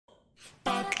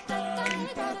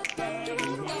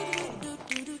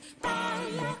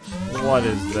What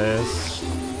is this?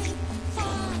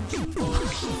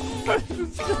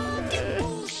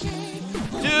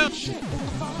 Dude!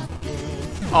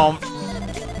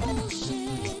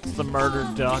 It's the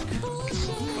murdered duck.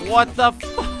 What the f-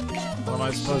 What am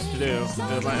I supposed to do?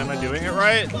 Am I doing it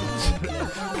right?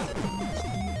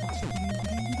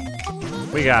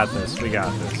 We got this, we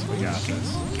got this, we got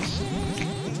this.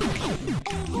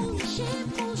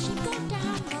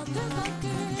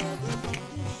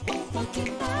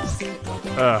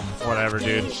 Ugh, whatever,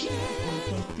 dude.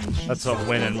 That's a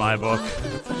win in my book.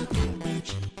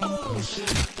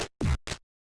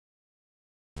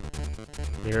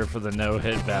 You here for the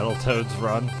no-hit Battletoads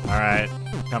run? Alright,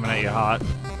 coming at you hot.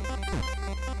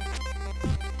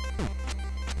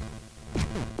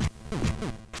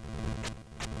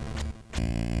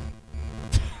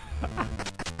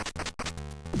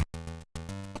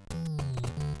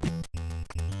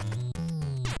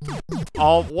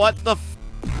 Oh, what the f-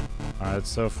 Alright,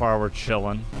 so far we're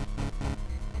chilling.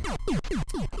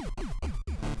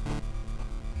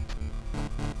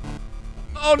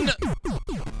 Oh no!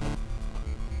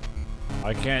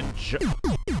 I can't ju-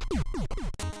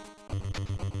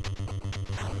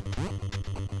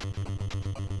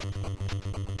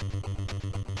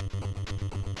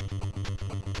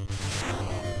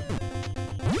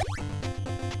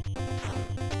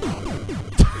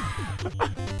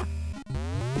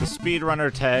 The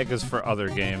speedrunner tag is for other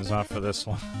games, not for this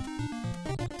one.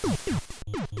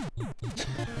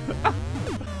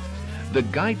 The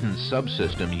guidance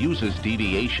subsystem uses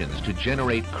deviations to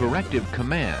generate corrective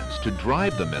commands to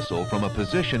drive the missile from a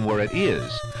position where it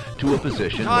is to a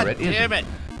position where it isn't. Damn it!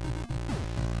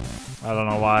 I don't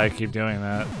know why I keep doing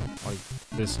that. Like,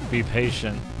 just be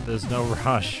patient. There's no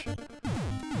rush.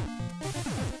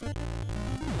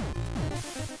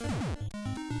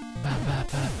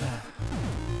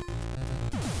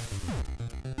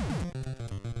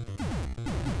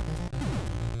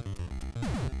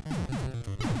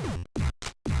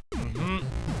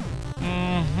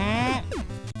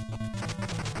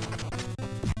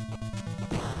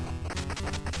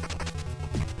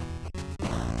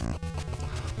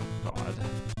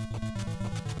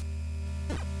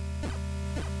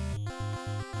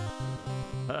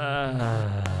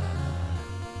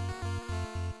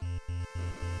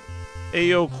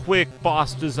 Ayo, quick,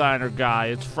 boss designer guy.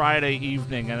 It's Friday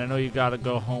evening, and I know you gotta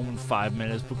go home in 5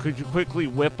 minutes, but could you quickly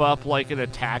whip up, like, an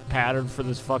attack pattern for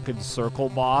this fucking circle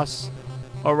boss?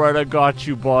 Alright, I got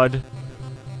you, bud.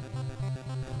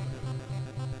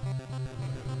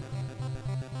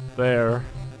 There.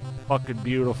 Fucking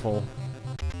beautiful.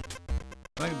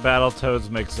 I think Battletoads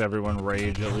makes everyone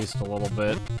rage at least a little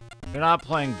bit. You're not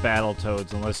playing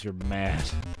Battletoads unless you're mad.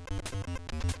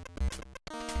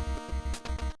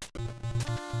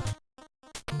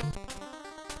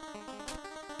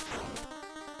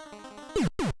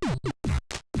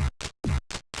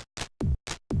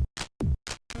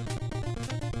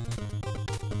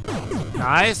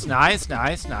 Nice, nice,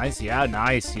 nice, nice. Yeah,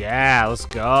 nice. Yeah, let's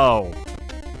go.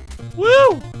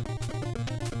 Woo!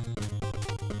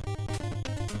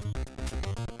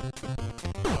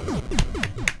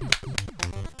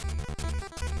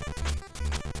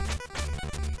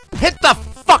 Hit the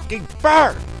fucking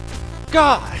bird!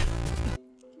 God!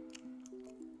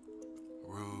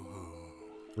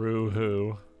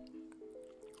 Roo-hoo.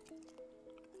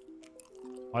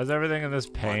 Why is everything in this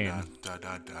pain?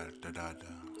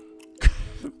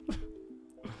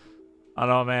 I don't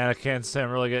know, man. I can't say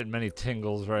I'm really getting many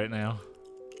tingles right now.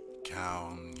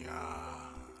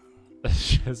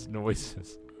 That's just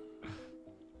noises.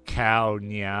 Cow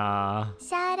nya.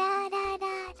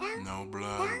 No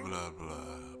blah blah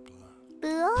blah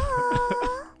blah.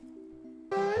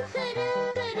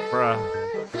 Bruh.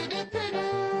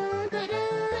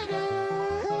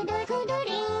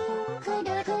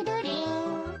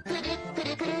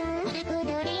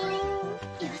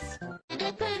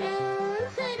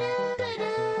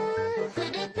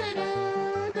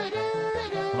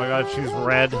 Oh my god, she's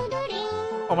red.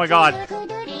 Oh my god.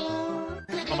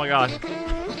 Oh my god.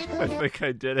 I think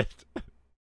I did it.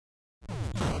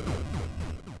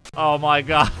 Oh my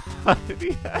god.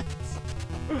 Yes.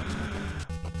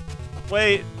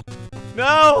 Wait.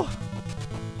 No!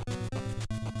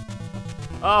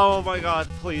 Oh my god,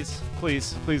 please.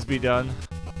 Please, please be done.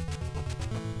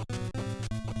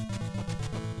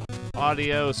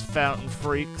 Adios, fountain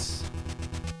freaks.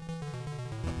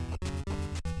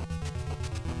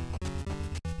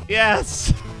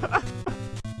 Yes!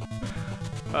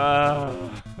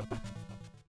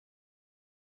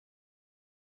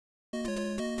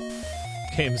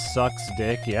 Game sucks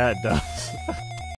dick. Yeah, it does.